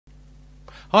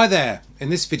Hi there, in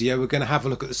this video we're going to have a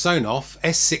look at the Sonoff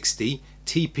S60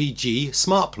 TPG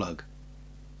smart plug.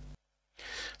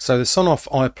 So the Sonoff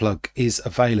iPlug is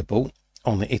available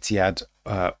on the Etihad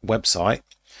website,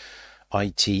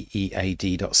 itead.cc.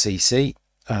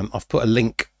 I've put a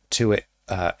link to it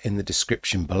in the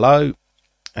description below,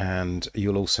 and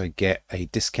you'll also get a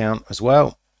discount as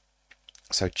well,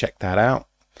 so check that out.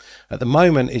 At the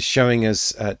moment it's showing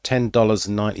us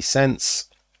 $10.90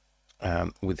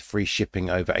 with free shipping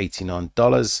over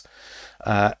 $89.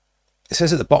 It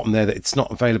says at the bottom there that it's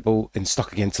not available in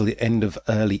stock again until the end of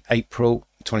early April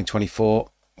 2024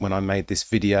 when I made this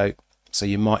video, so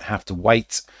you might have to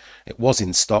wait. It was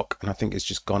in stock and I think it's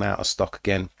just gone out of stock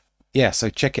again. Yeah,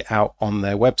 so check it out on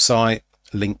their website,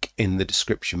 link in the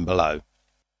description below.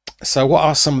 So what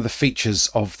are some of the features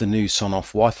of the new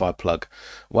Sonoff Wi-Fi plug?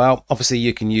 Well, obviously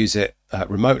you can use it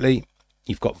remotely.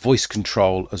 You've got voice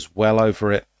control as well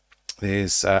over it.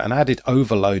 There's an added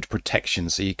overload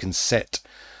protection, so you can set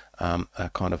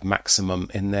a kind of maximum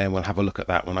in there. We'll have a look at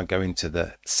that when I go into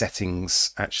the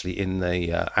settings actually in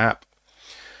the app.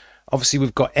 Obviously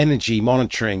we've got energy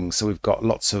monitoring, so we've got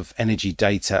lots of energy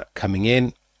data coming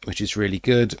in, which is really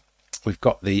good. We've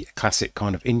got the classic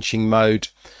kind of inching mode,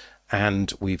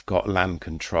 and we've got LAN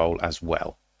control as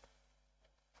well.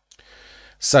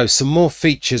 So some more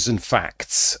features and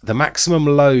facts. The maximum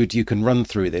load you can run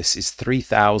through this is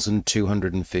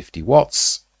 3,250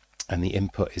 watts, and the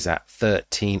input is at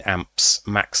 13 amps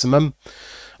maximum.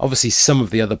 Obviously some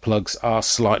of the other plugs are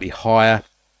slightly higher.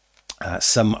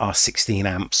 Some are 16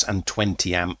 amps and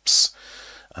 20 amps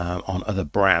on other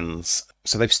brands.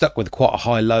 So they've stuck with quite a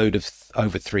high load of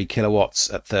over 3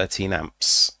 kilowatts at 13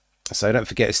 amps. So don't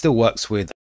forget, it still works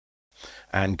with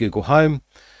and Google Home,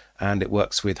 and it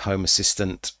works with Home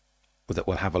Assistant that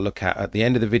we'll have a look at the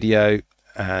end of the video,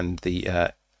 and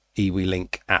the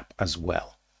eWeLink app as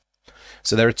well.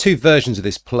 So there are two versions of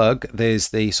this plug. There's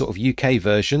the sort of UK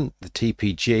version, the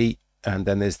TPG, and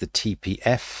then there's the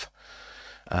TPF.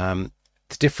 The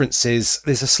difference is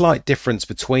there's a slight difference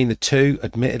between the two,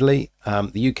 admittedly.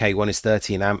 The UK one is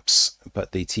 13 amps,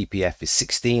 but the TPF is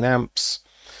 16 amps.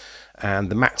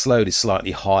 And the max load is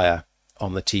slightly higher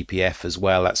on the TPF as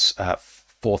well. That's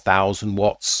 4,000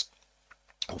 watts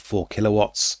or 4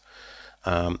 kilowatts.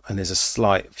 And there's a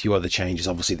slight few other changes.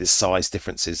 Obviously there's size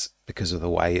differences because of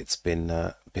the way it's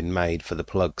been made for the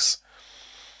plugs.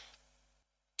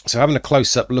 So having a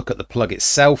close-up look at the plug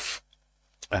itself,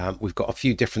 we've got a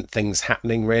few different things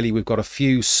happening really. We've got a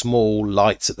few small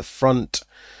lights at the front.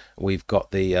 We've got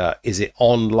the is it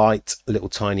on light, little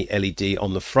tiny LED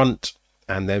on the front,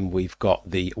 and then we've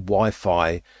got the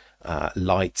Wi-Fi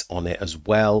light on it as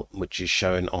well, which is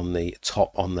shown on the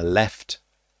top on the left.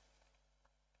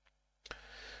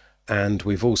 And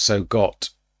we've also got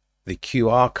the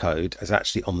QR code as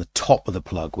actually on the top of the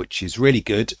plug, which is really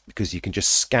good because you can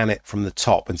just scan it from the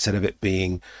top instead of it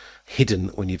being hidden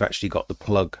when you've actually got the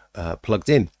plug plugged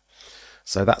in.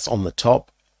 So that's on the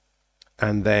top.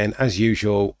 And then as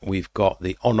usual we've got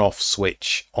the on-off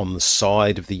switch on the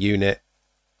side of the unit,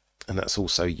 and that's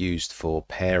also used for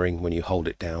pairing when you hold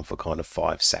it down for kind of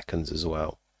 5 seconds as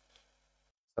well.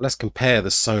 So let's compare the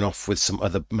Sonoff with some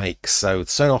other makes. So the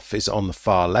Sonoff is on the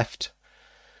far left,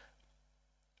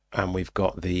 and we've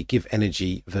got the Give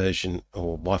Energy version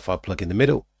or Wi-Fi plug in the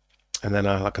middle, and then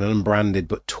like an unbranded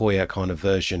but Toya kind of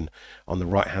version on the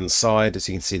right hand side. As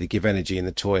you can see, the Give Energy and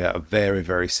the Toya are very,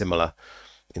 very similar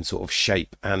in sort of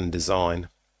shape and design.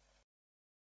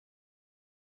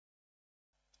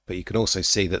 But you can also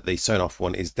see that the Sonoff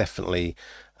one is definitely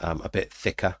a bit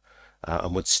thicker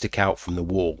and would stick out from the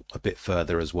wall a bit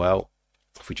further as well.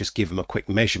 If we just give them a quick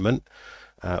measurement,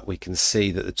 we can see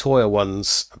that the Toya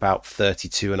one's about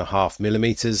 32.5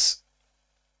 millimeters,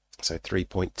 so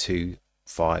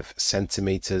 3.25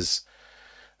 centimeters.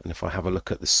 And if I have a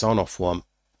look at the Sonoff one,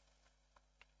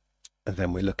 and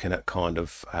then we're looking at kind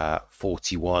of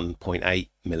 41.8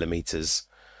 millimeters.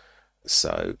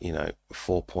 So, you know,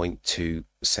 4.2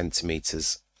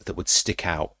 centimeters that would stick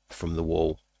out from the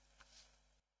wall.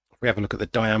 If we have a look at the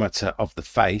diameter of the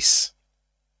face,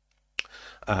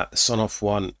 the Sonoff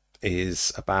one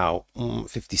is about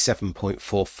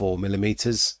 57.44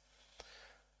 millimeters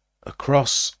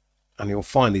across, and you'll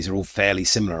find these are all fairly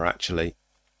similar actually,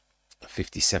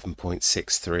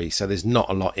 57.63. So there's not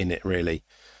a lot in it really.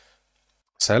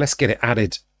 So let's get it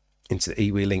added into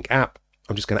the eWeLink app.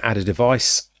 I'm just going to add a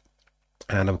device,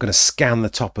 and I'm going to scan the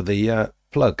top of the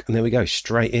plug, and there we go,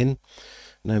 straight in,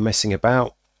 no messing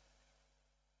about.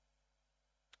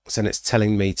 So then it's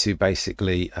telling me to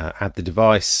basically add the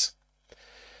device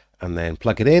and then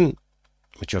plug it in,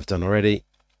 which I've done already,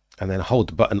 and then hold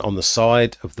the button on the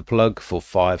side of the plug for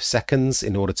 5 seconds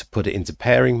in order to put it into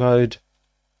pairing mode.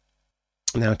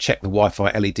 Now check the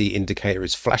Wi-Fi LED indicator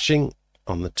is flashing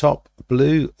on the top,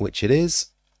 blue, which it is.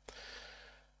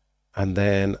 And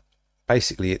then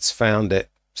basically it's found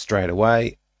it straight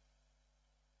away.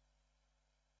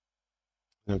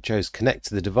 Now chose connect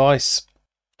to the device.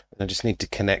 I just need to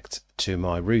connect to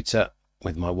my router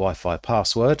with my Wi-Fi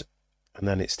password, and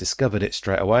then it's discovered it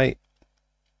straight away.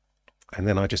 And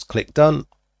then I just click done,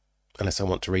 unless I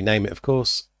want to rename it, of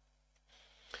course.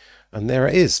 And there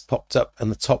it is, popped up on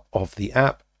the top of the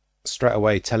app straight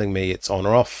away, telling me it's on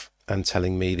or off, and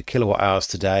telling me the kilowatt hours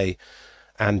today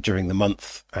and during the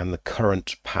month, and the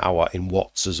current power in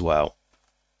watts as well.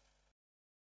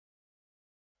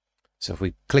 So if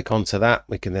we click onto that,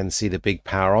 we can then see the big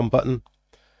power on button,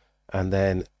 and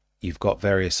then you've got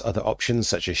various other options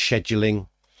such as scheduling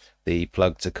the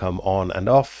plug to come on and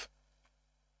off,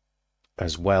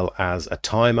 as well as a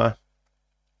timer.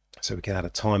 So we can add a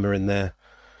timer in there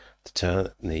to turn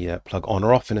the plug on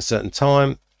or off in a certain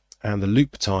time, and the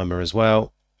loop timer as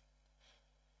well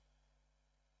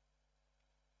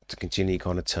to continue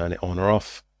kind of turn it on or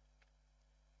off.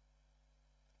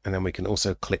 And then we can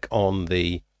also click on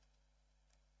the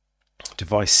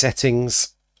device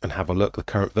settings and have a look. The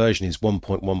current version is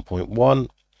 1.1.1,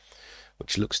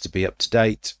 which looks to be up to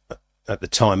date at the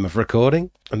time of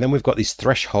recording. And then we've got these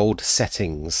threshold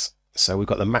settings. So we've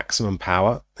got the maximum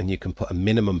power, and you can put a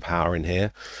minimum power in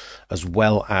here, as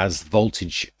well as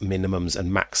voltage minimums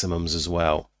and maximums as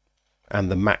well,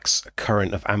 and the max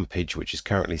current of ampage, which is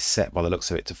currently set by the looks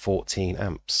of it to 14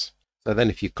 amps. So then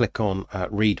if you click on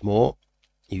read more,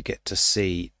 you get to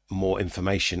see more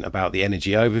information about the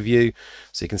energy overview.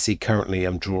 So you can see currently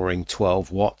I'm drawing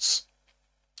 12 watts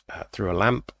through a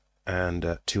lamp,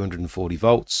 and 240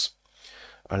 volts.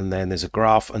 And then there's a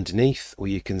graph underneath where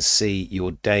you can see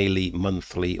your daily,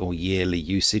 monthly or yearly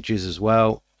usages as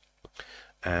well.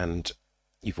 And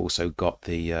you've also got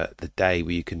the day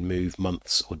where you can move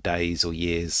months or days or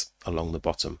years along the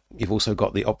bottom. You've also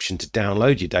got the option to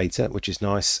download your data, which is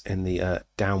nice, in the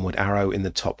downward arrow in the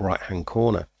top right hand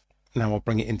corner. Now I'll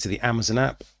bring it into the Amazon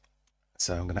app.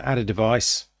 So I'm going to add a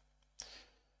device,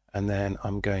 and then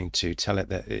I'm going to tell it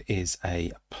that it is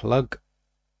a plug.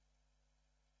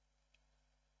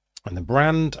 And the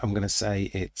brand, I'm going to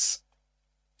say it's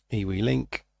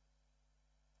eWeLink.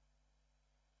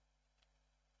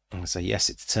 I'm going to say yes,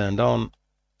 it's turned on.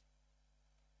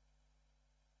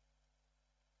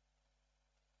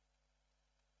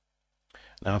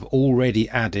 Now I've already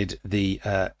added the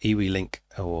eWeLink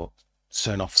or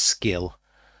Sonoff skill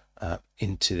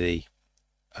into the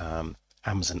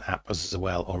Amazon app as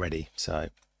well already. So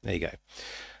there you go.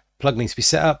 Plug needs to be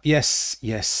set up. Yes,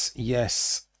 yes,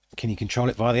 yes. Can you control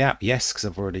it via the app? Yes, because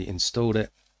I've already installed it.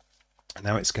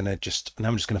 Now it's going to now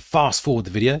I'm just going to fast forward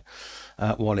the video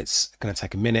while it's going to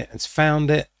take a minute. It's found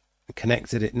it,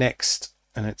 connected it next,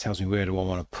 and it tells me where do I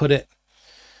want to put it.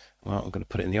 Well, I'm going to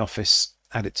put it in the office,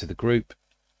 add it to the group,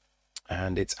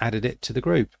 and it's added it to the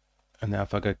group. And now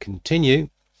if I go continue,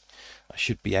 I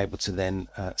should be able to then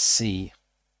see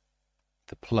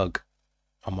the plug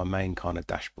on my main kind of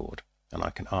dashboard, and I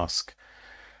can ask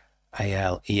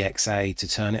ALEXA to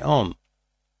turn it on.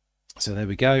 So there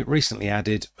we go, recently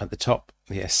added at the top,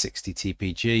 the S60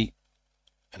 TPG.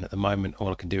 And at the moment,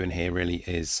 all I can do in here really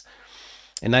is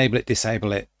enable it,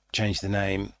 disable it, change the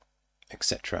name,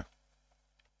 etc.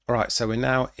 All right, so we're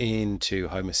now into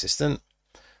Home Assistant.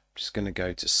 I'm just going to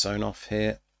go to Sonoff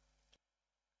here.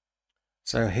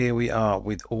 So here we are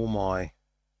with all my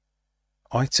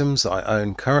items that I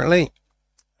own currently,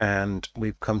 and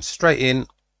we've come straight in,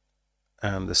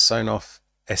 and the Sonoff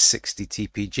S60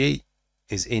 TPG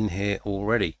is in here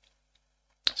already.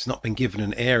 It's not been given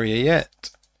an area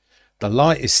yet. The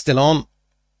light is still on.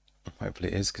 Hopefully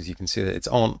it is, because you can see that it's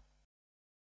on.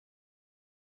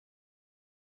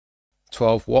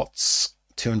 12 watts,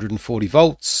 240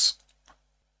 volts.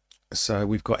 So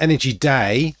we've got energy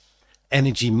day,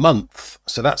 energy month.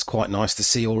 So that's quite nice to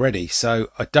see already. So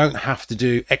I don't have to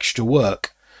do extra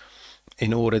work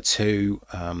in order to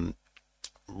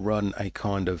run a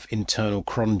kind of internal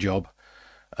cron job,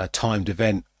 a timed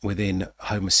event within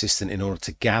Home Assistant in order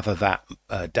to gather that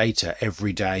data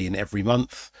every day and every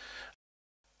month.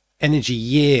 Energy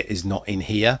year is not in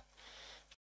here,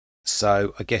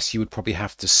 so I guess you would probably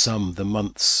have to sum the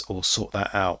months or sort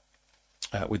that out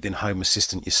within Home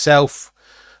Assistant yourself.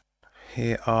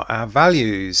 Here are our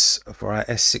values for our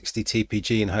S60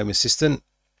 TPG in Home Assistant.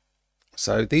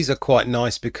 So these are quite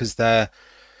nice because they're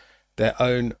their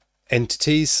own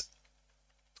entities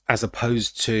as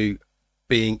opposed to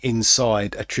being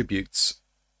inside attributes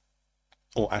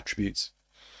or attributes.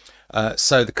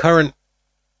 So the current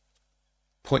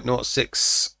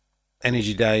 0.06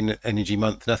 energy day, energy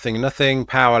month, nothing,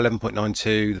 power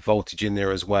 11.92, the voltage in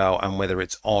there as well, and whether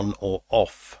it's on or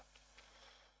off.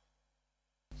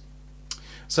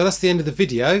 So that's the end of the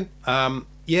video.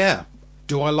 Yeah,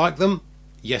 do I like them?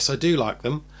 Yes, I do like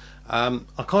them.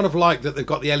 I kind of like that they've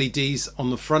got the LEDs on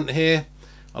the front here.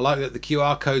 I like that the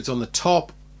QR code's on the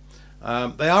top.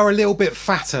 They are a little bit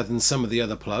fatter than some of the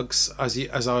other plugs, as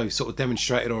I sort of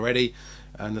demonstrated already,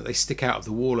 and that they stick out of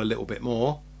the wall a little bit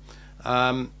more.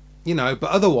 You know, but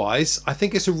otherwise I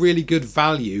think it's a really good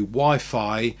value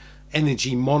Wi-Fi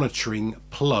energy monitoring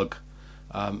plug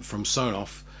from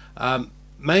Sonoff,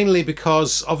 mainly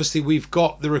because obviously we've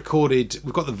got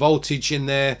the voltage in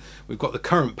there, we've got the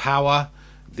current power,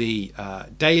 the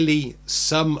daily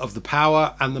sum of the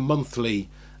power, and the monthly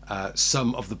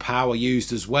sum of the power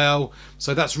used as well.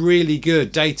 So that's really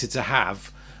good data to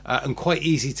have, and quite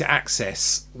easy to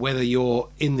access whether you're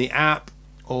in the app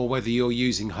or whether you're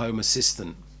using Home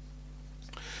Assistant.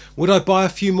 Would I buy a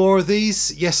few more of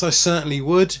these? Yes, I certainly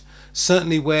would.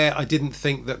 Certainly where I didn't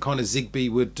think that kind of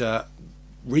Zigbee would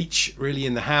reach really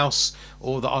in the house,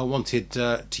 or that I wanted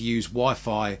to use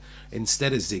Wi-Fi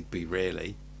instead of Zigbee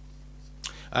really.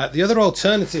 The other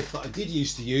alternative that I did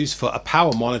used to use for a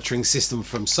power monitoring system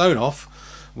from Sonoff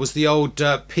was the old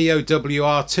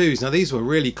POWR2s. Now these were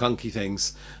really clunky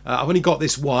things. I've only got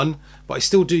this one, but I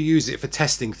still do use it for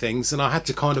testing things, and I had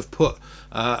to kind of put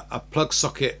a plug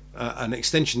socket, an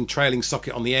extension trailing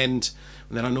socket on the end,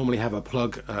 and then I normally have a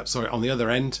plug on the other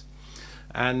end.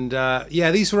 And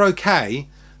yeah, these were okay,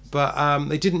 but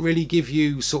they didn't really give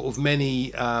you sort of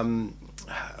many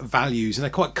values, and they're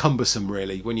quite cumbersome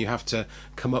really when you have to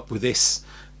come up with this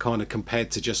kind of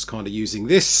compared to just kind of using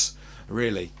this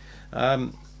really.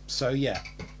 So yeah,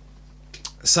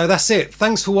 so that's it.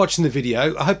 Thanks for watching the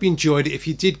video. I hope you enjoyed it. If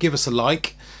you did, give us a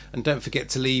like, and don't forget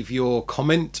to leave your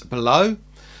comment below.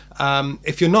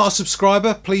 If you're not a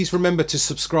subscriber, please remember to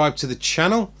subscribe to the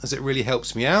channel, as it really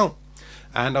helps me out,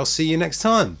 and I'll see you next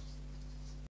time.